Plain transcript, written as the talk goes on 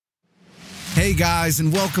Hey guys,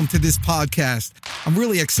 and welcome to this podcast. I'm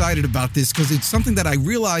really excited about this because it's something that I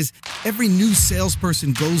realize every new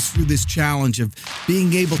salesperson goes through this challenge of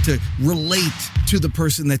being able to relate to the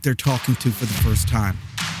person that they're talking to for the first time.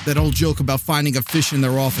 That old joke about finding a fish in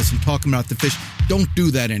their office and talking about the fish. Don't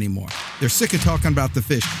do that anymore. They're sick of talking about the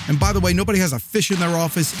fish. And by the way, nobody has a fish in their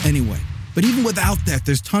office anyway. But even without that,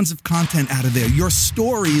 there's tons of content out of there. Your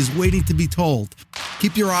story is waiting to be told.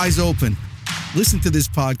 Keep your eyes open. Listen to this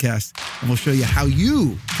podcast, and we'll show you how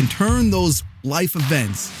you can turn those life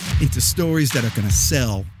events into stories that are going to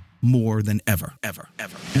sell more than ever.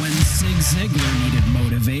 When Zig Ziglar needed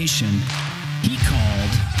motivation, he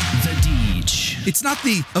called the Deej. It's not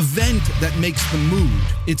the event that makes the mood.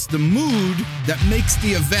 It's the mood that makes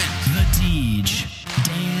the event. The Deej,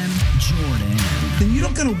 Dan Jordan. Then you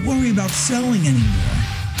don't got to worry about selling anymore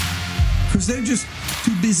because they're just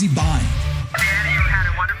too busy buying. Dan, you had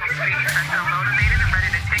a wonderful speech. I feel motivated and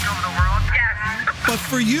ready to take over the world. Yes. But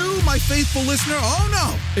for you, my faithful listener, oh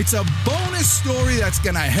no, it's a bonus story that's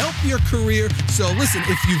going to help your career. So listen,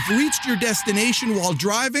 if you've reached your destination while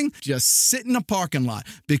driving, just sit in a parking lot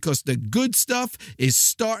because the good stuff is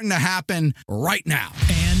starting to happen right now.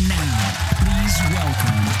 And now, please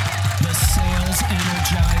welcome the Sales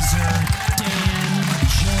Energizer, Dan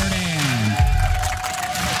Jordan.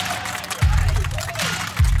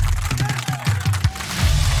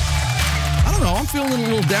 No, I'm feeling a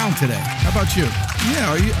little down today. How about you?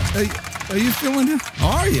 Yeah, are you feeling it?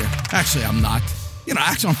 Are you? Actually, I'm not.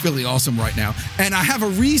 Actually, I'm feeling awesome right now. And I have a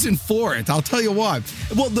reason for it. I'll tell you why.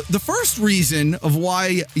 Well, the first reason of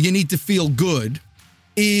why you need to feel good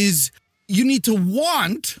is you need to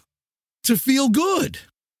want to feel good.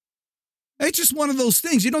 It's just one of those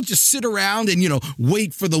things. You don't just sit around and,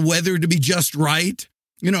 wait for the weather to be just right.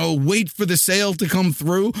 Wait for the sale to come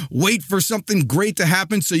through, wait for something great to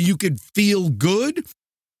happen so you could feel good.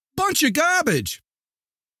 Bunch of garbage.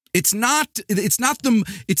 It's not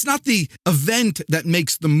the event that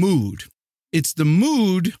makes the mood. It's the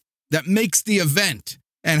mood that makes the event.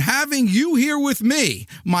 And having you here with me,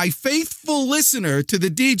 my faithful listener to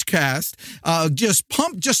the Deejcast,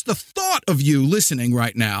 just the thought of you listening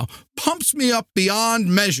right now pumps me up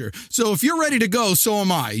beyond measure. So if you're ready to go, so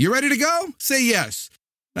am I. You ready to go? Say yes.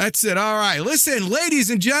 That's it. All right. Listen, ladies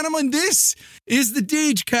and gentlemen, this is the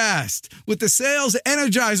Deejcast with the Sales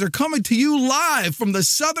Energizer coming to you live from the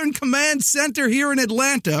Southern Command Center here in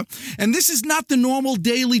Atlanta. And this is not the normal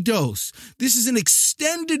daily dose. This is an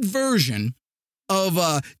extended version of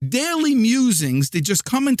daily musings that just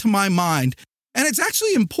come into my mind. And it's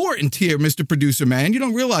actually important here, Mr. Producer Man. You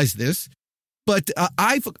don't realize this. But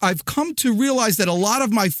I've come to realize that a lot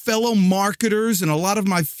of my fellow marketers and a lot of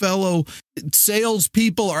my fellow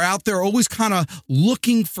salespeople are out there always kind of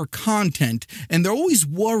looking for content, and they're always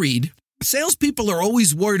worried. Salespeople are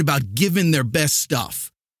always worried about giving their best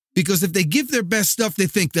stuff, because if they give their best stuff, they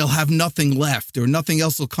think they'll have nothing left or nothing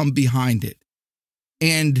else will come behind it.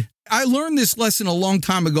 And I learned this lesson a long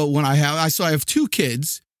time ago when I have two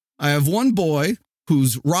kids. I have one boy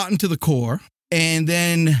who's rotten to the core, and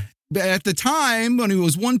then at the time, when he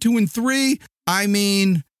was 1, 2, and 3,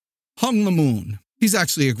 hung the moon. He's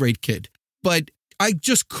actually a great kid. But I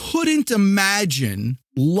just couldn't imagine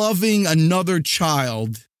loving another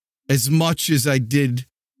child as much as I did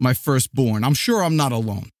my firstborn. I'm sure I'm not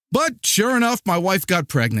alone. But sure enough, my wife got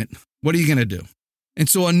pregnant. What are you going to do? And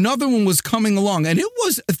so another one was coming along, and it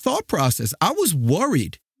was a thought process. I was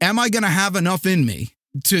worried. Am I going to have enough in me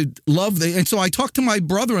to love And so I talked to my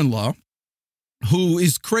brother-in-law, who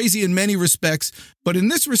is crazy in many respects, but in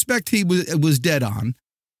this respect, he was dead on.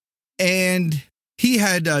 And he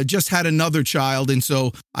had just had another child, and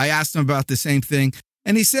so I asked him about the same thing.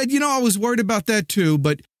 And he said, I was worried about that too,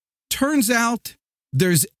 but turns out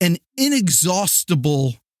there's an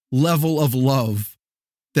inexhaustible level of love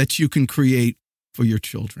that you can create for your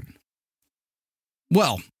children.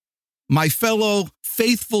 Well, my fellow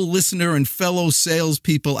faithful listener and fellow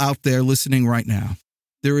salespeople out there listening right now,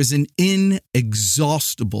 there is an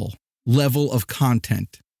inexhaustible level of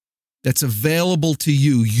content that's available to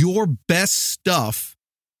you. Your best stuff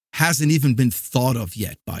hasn't even been thought of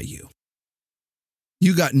yet by you.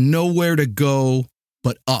 You got nowhere to go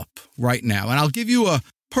but up right now. And I'll give you a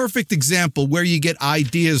perfect example where you get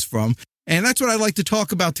ideas from. And that's what I'd like to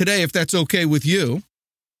talk about today, if that's okay with you,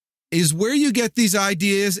 is where you get these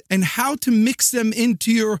ideas and how to mix them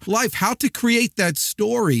into your life, how to create that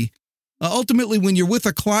story. Ultimately, when you're with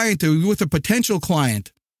a client or you're with a potential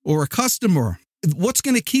client or a customer, what's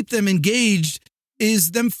going to keep them engaged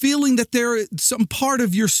is them feeling that they're some part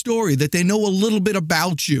of your story, that they know a little bit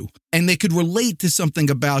about you and they could relate to something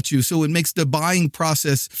about you. So it makes the buying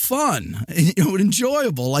process fun,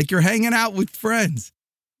 enjoyable, like you're hanging out with friends.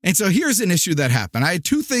 And so here's an issue that happened. I had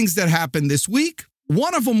two things that happened this week.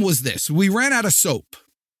 One of them was this. We ran out of soap.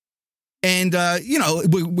 And,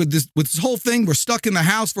 with this whole thing, we're stuck in the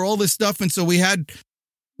house for all this stuff. And so we had,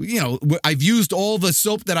 I've used all the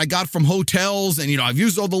soap that I got from hotels and, I've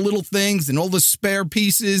used all the little things and all the spare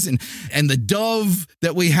pieces and the Dove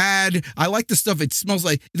that we had. I like the stuff. It smells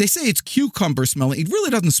like, they say it's cucumber smelling. It really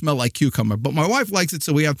doesn't smell like cucumber, but my wife likes it.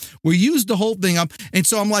 So we used the whole thing up. And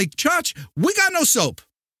so I'm like, Chach, we got no soap.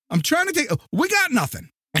 I'm trying to we got nothing.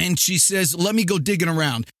 And she says, let me go digging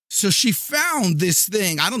around. So she found this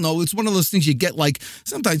thing. I don't know. It's one of those things you get like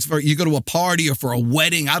sometimes you go to a party or for a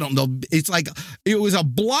wedding. I don't know. It's like it was a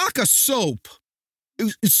block of soap.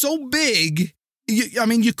 It's so big.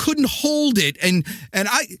 You couldn't hold it. And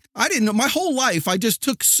I didn't know. My whole life, I just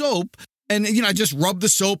took soap and, I just rubbed the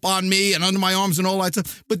soap on me and under my arms and all that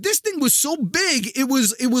stuff. But this thing was so big. It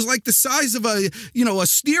was like the size of a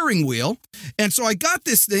steering wheel. And so I got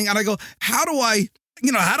this thing and I go, how do I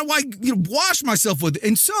wash myself with it?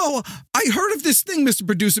 And so I heard of this thing, Mr.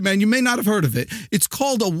 Producer Man. You may not have heard of it. It's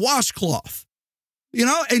called a washcloth.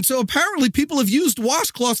 And so apparently people have used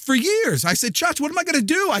washcloths for years. I said, Chach, what am I going to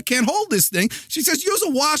do? I can't hold this thing. She says, use a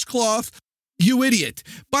washcloth, you idiot.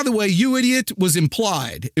 By the way, you idiot was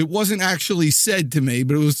implied. It wasn't actually said to me,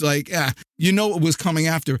 but it was like, it was coming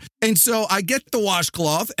after. And so I get the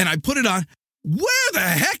washcloth and I put it on. Where the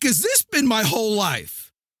heck has this been my whole life?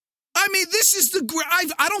 This is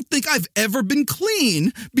I don't think I've ever been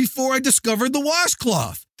clean before I discovered the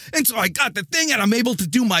washcloth. And so I got the thing and I'm able to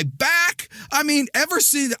do my back. Ever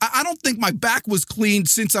since, I don't think my back was clean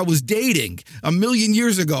since I was dating a million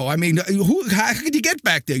years ago. How could you get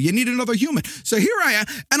back there? You need another human. So here I am.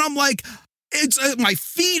 And I'm like, my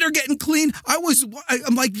feet are getting clean.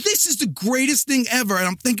 I'm like, this is the greatest thing ever. And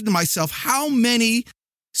I'm thinking to myself, how many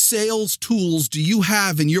sales tools do you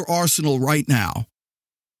have in your arsenal right now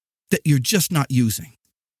that you're just not using?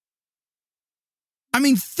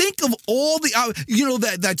 Think of all the,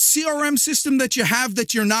 that CRM system that you have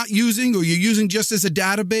that you're not using or you're using just as a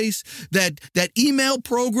database, that email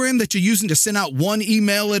program that you're using to send out one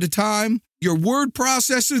email at a time, your word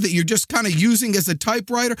processor that you're just kind of using as a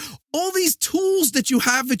typewriter, all these tools that you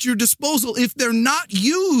have at your disposal, if they're not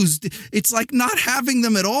used, it's like not having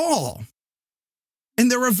them at all. And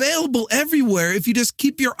they're available everywhere if you just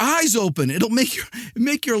keep your eyes open. It'll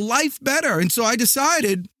make your life better. And so I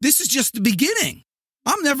decided this is just the beginning.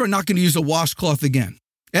 I'm never not going to use a washcloth again.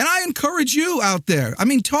 And I encourage you out there.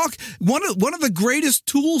 One of the greatest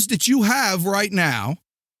tools that you have right now,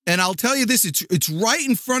 and I'll tell you this, it's right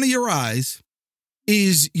in front of your eyes,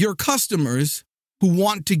 is your customers who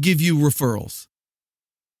want to give you referrals.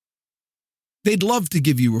 They'd love to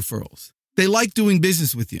give you referrals. They like doing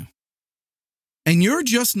business with you. And you're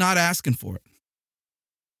just not asking for it.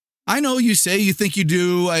 I know you say you think you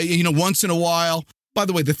do, once in a while. By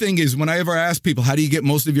the way, the thing is, when I ever ask people, how do you get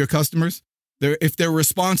most of your customers? If their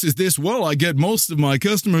response is this, well, I get most of my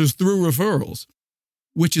customers through referrals,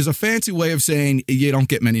 which is a fancy way of saying you don't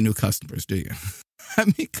get many new customers, do you?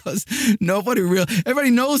 Because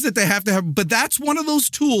everybody knows that they have to have, but that's one of those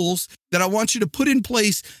tools that I want you to put in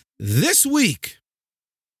place this week.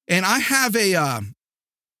 And I have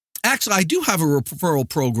actually, I do have a referral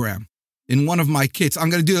program in one of my kits. I'm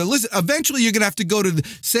going to do it. Listen, eventually you're going to have to go to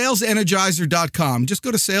salesenergizer.com. Just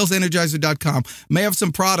go to salesenergizer.com. May have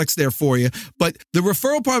some products there for you. But the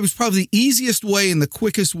referral program is probably the easiest way and the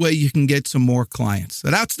quickest way you can get some more clients. So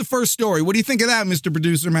that's the first story. What do you think of that, Mr.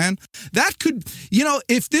 Producer Man? That could,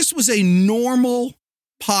 if this was a normal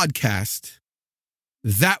podcast,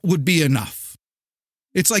 that would be enough.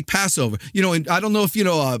 It's like Passover. And I don't know if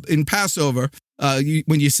in Passover,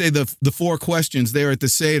 when you say the 4 questions there at the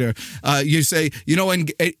Seder, you say,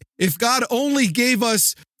 and if God only gave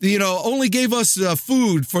us, food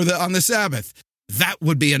on the Sabbath, that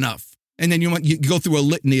would be enough. And then you go through a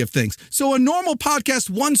litany of things. So a normal podcast,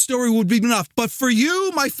 one story would be enough. But for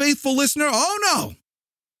you, my faithful listener, oh no.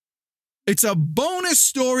 It's a bonus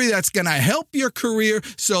story that's going to help your career.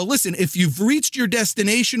 So listen, if you've reached your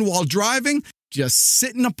destination while driving, just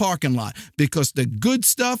sit in the parking lot because the good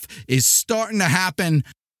stuff is starting to happen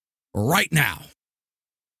right now.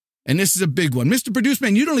 And this is a big one. Mr. Producer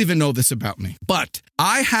Man, you don't even know this about me, but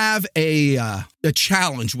I have a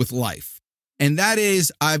challenge with life. And that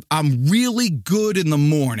is I'm really good in the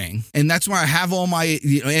morning. And that's where I have all my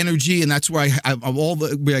energy. And that's where I have all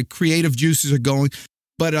the creative juices are going.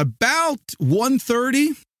 But about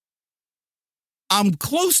 1:30, I'm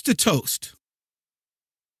close to toast.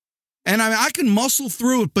 And I can muscle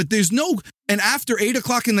through it, but and after 8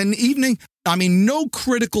 o'clock in the evening, no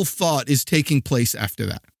critical thought is taking place after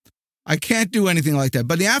that. I can't do anything like that.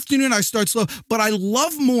 But in the afternoon, I start slow. But I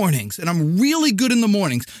love mornings, and I'm really good in the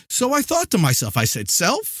mornings. So I thought to myself, I said,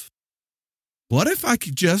 self, what if I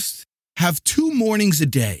could just have 2 mornings a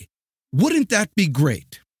day? Wouldn't that be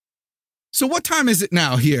great? So what time is it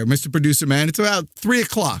now here, Mr. Producer Man? It's about 3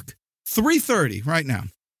 o'clock, 3:30 right now.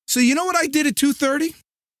 So you know what I did at 2:30?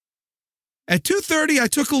 At 2:30, I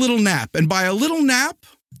took a little nap. And by a little nap,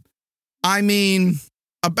 I mean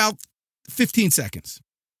about 15 seconds.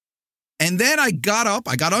 And then I got up,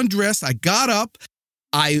 I got undressed, I got up,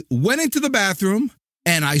 I went into the bathroom,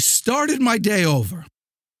 and I started my day over.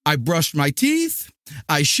 I brushed my teeth,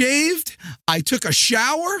 I shaved, I took a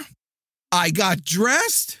shower, I got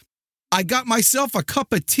dressed, I got myself a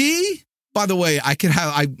cup of tea. By the way, I could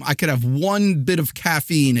have 1 bit of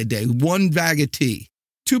caffeine a day, 1 bag of tea.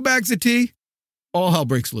 2 bags of tea, all hell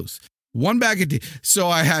breaks loose. 1 bag of tea. So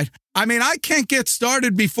I can't get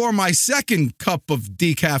started before my second cup of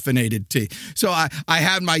decaffeinated tea. So I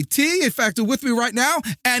had my tea, in fact, with me right now,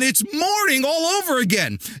 and it's morning all over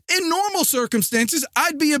again. In normal circumstances,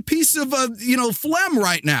 I'd be a piece of, phlegm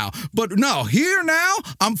right now. But no, here now,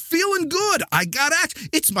 I'm feeling good. I got action.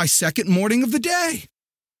 It's my second morning of the day.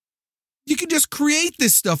 You can just create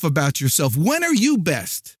this stuff about yourself. When are you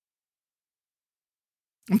best?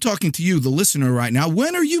 I'm talking to you, the listener right now.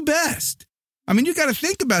 When are you best? You got to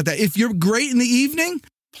think about that. If you're great in the evening,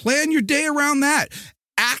 plan your day around that.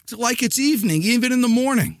 Act like it's evening, even in the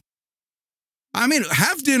morning.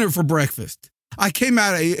 Have dinner for breakfast. I came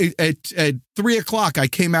out at 3 o'clock. I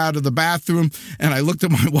came out of the bathroom and I looked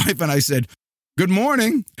at my wife and I said, "Good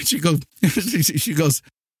morning." And she goes,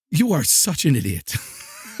 "You are such an idiot."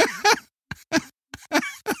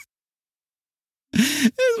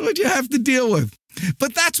 This is what you have to deal with.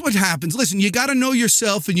 But that's what happens. Listen, you got to know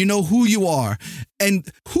yourself and you know who you are. And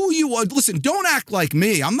who you are, listen, don't act like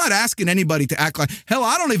me. I'm not asking anybody to act like, hell,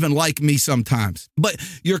 I don't even like me sometimes. But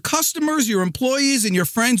your customers, your employees, and your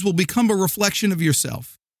friends will become a reflection of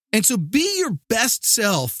yourself. And so be your best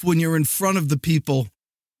self when you're in front of the people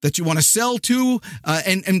that you want to sell to.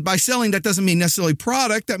 And by selling, that doesn't mean necessarily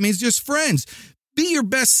product. That means just friends. Be your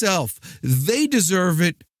best self. They deserve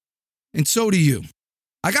it. And so do you.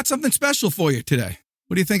 I got something special for you today.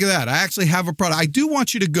 What do you think of that? I actually have a product. I do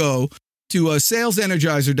want you to go to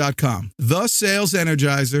salesenergizer.com,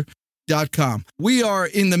 thesalesenergizer.com. We are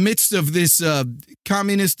in the midst of this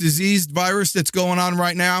communist disease virus that's going on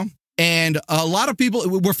right now. And a lot of people,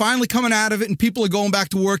 we're finally coming out of it and people are going back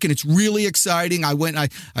to work and it's really exciting. I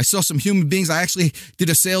saw some human beings. I actually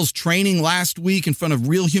did a sales training last week in front of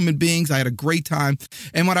real human beings. I had a great time.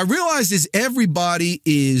 And what I realized is everybody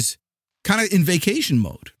is kind of in vacation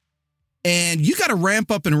mode. And you got to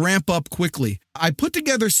ramp up and ramp up quickly. I put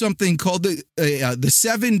together something called the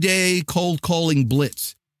 7-day cold calling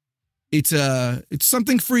blitz. It's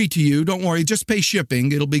something free to you. Don't worry. Just pay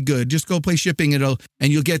shipping. It'll be good. Just go pay shipping and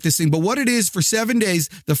you'll get this thing. But what it is, for 7 days,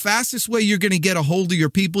 the fastest way you're going to get a hold of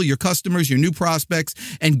your people, your customers, your new prospects,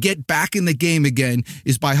 and get back in the game again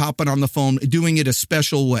is by hopping on the phone, doing it a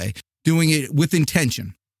special way, doing it with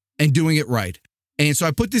intention, and doing it right. And so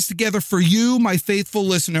I put this together for you, my faithful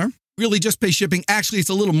listener. Really just pay shipping. Actually, it's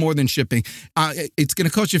a little more than shipping. It's going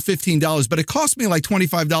to cost you $15, but it cost me like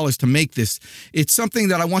 $25 to make this. It's something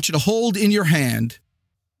that I want you to hold in your hand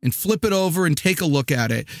and flip it over and take a look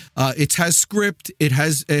at it. It has script. It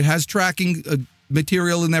has tracking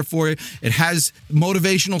material in there for you. It has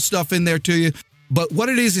motivational stuff in there to you. But what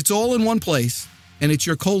it is, it's all in one place, and it's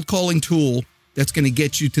your cold calling tool that's going to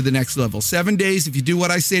get you to the next level. 7 days, if you do what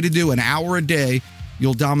I say to do, an hour a day,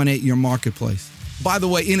 you'll dominate your marketplace. By the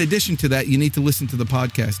way, in addition to that, you need to listen to the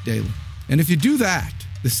podcast daily. And if you do that,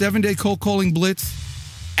 the 7-day cold calling blitz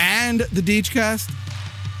and the Deejcast,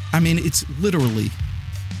 it's literally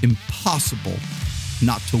impossible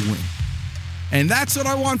not to win. And that's what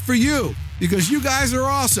I want for you, because you guys are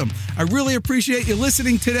awesome. I really appreciate you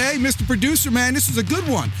listening today. Mr. Producer Man, this was a good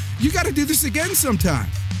one. You got to do this again sometime.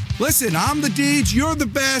 Listen, I'm the Deej, you're the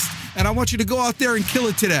best, and I want you to go out there and kill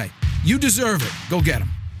it today. You deserve it. Go get them.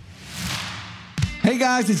 Hey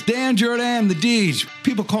guys, it's Dan Jordan, the Deej.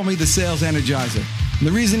 People call me the Sales Energizer. And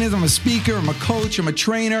the reason is I'm a speaker, I'm a coach, I'm a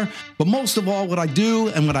trainer, but most of all, what I do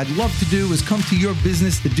and what I'd love to do is come to your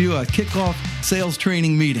business to do a kickoff sales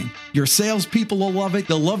training meeting. Your salespeople will love it.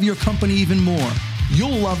 They'll love your company even more.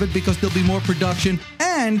 You'll love it because there'll be more production.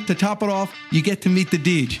 And to top it off, you get to meet the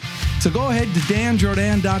Deej. So go ahead to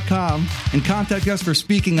danjordan.com and contact us for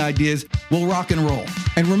speaking ideas. We'll rock and roll.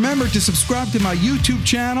 And remember to subscribe to my YouTube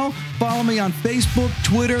channel, follow me on Facebook,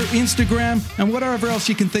 Twitter, Instagram, and whatever else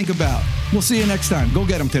you can think about. We'll see you next time. Go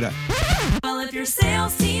get them today. Well, if your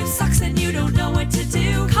sales team sucks and you don't know what to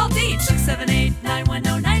do, call Deej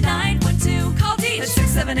 678-910-9912. Call Deej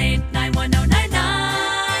 678-910-9912.